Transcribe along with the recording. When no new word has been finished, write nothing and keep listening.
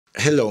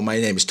Hello, my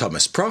name is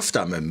Thomas Proft.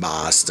 I'm a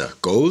master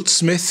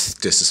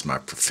goldsmith. This is my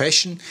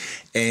profession.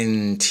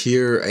 And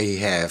here I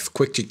have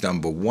quick tip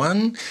number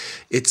 1.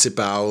 It's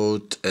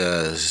about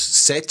a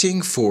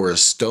setting for a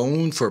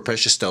stone, for a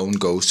precious stone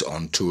goes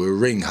onto a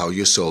ring, how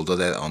you solder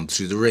that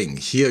onto the ring.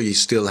 Here you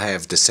still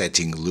have the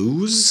setting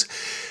loose.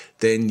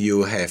 Then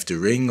you have the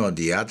ring on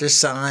the other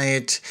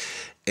side.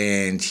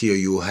 And here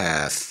you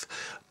have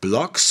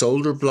blocks,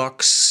 solder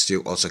blocks.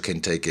 You also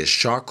can take a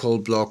charcoal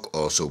block,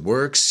 also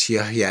works.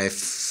 Here you have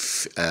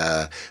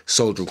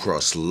solder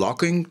cross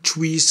locking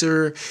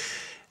tweezer,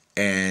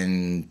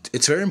 and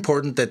it's very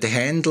important that the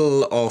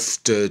handle of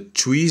the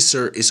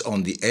tweezer is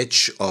on the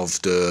edge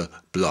of the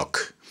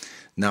block.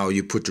 Now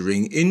you put the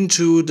ring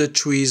into the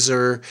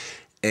tweezer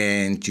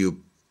and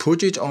you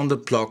put it on the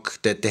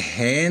block that the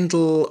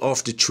handle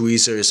of the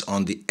tweezer is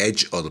on the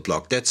edge of the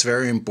block. That's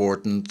very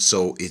important,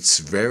 so it's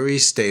very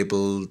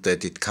stable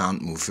that it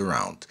can't move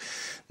around.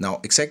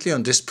 Now exactly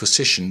on this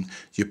position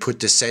you put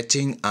the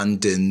setting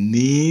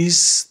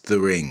underneath the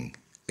ring,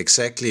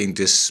 exactly in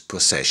this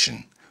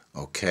position.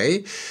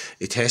 Okay,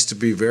 it has to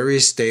be very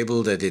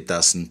stable that it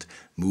doesn't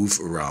move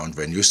around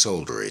when you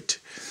solder it.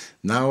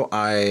 Now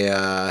I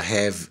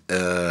have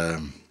a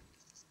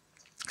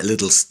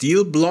little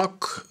steel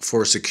block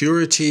for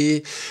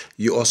security.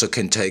 You also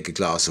can take a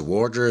glass of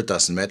water,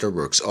 doesn't matter,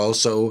 works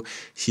also.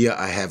 Here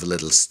I have a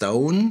little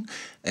stone,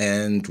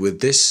 and with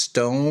this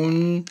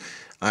stone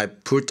I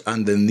put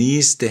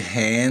underneath the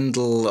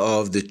handle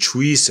of the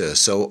tweezer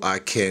so I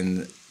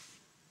can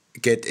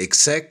get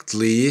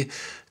exactly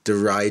the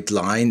right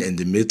line in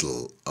the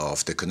middle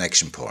of the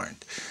connection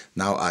point.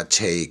 Now I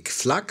take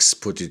flux,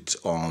 put it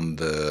on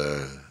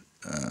the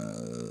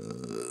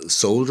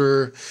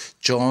solder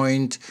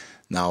joint.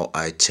 Now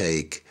I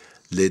take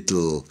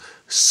little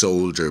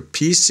solder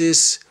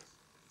pieces,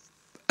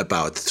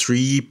 about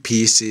 3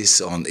 pieces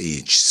on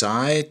each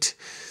side.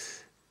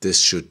 This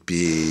should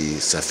be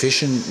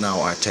sufficient.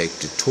 Now I take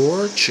the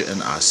torch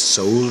and I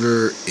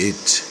solder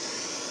it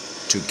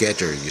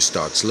together. You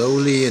start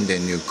slowly and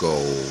then you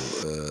go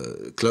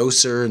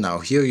closer. Now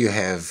here you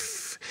have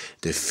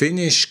the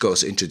finish,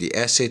 goes into the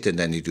acid, and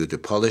then you do the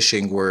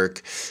polishing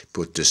work,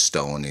 put the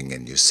stoning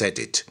and you set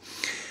it.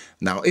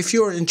 Now if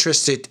you are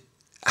interested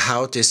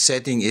how this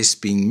setting is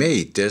being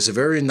made, there's a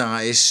very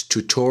nice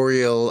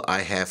tutorial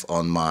I have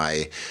on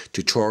my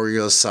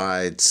tutorial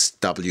sites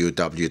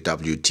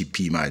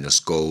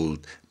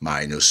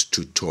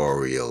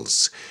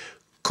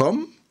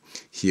www.tp-gold-tutorials.com.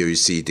 Here you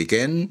see it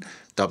again,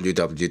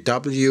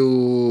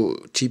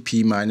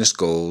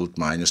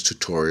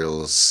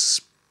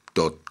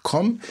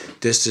 www.tp-gold-tutorials.com.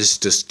 This is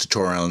this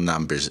tutorial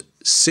number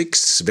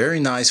 6, very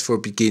nice for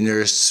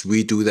beginners.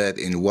 We do that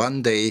in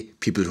one day.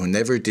 People who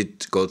never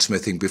did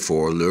goldsmithing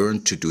before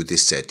learn to do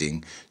this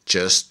setting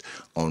just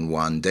on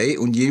one day,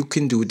 and you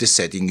can do the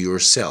setting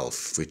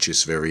yourself, which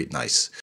is very nice.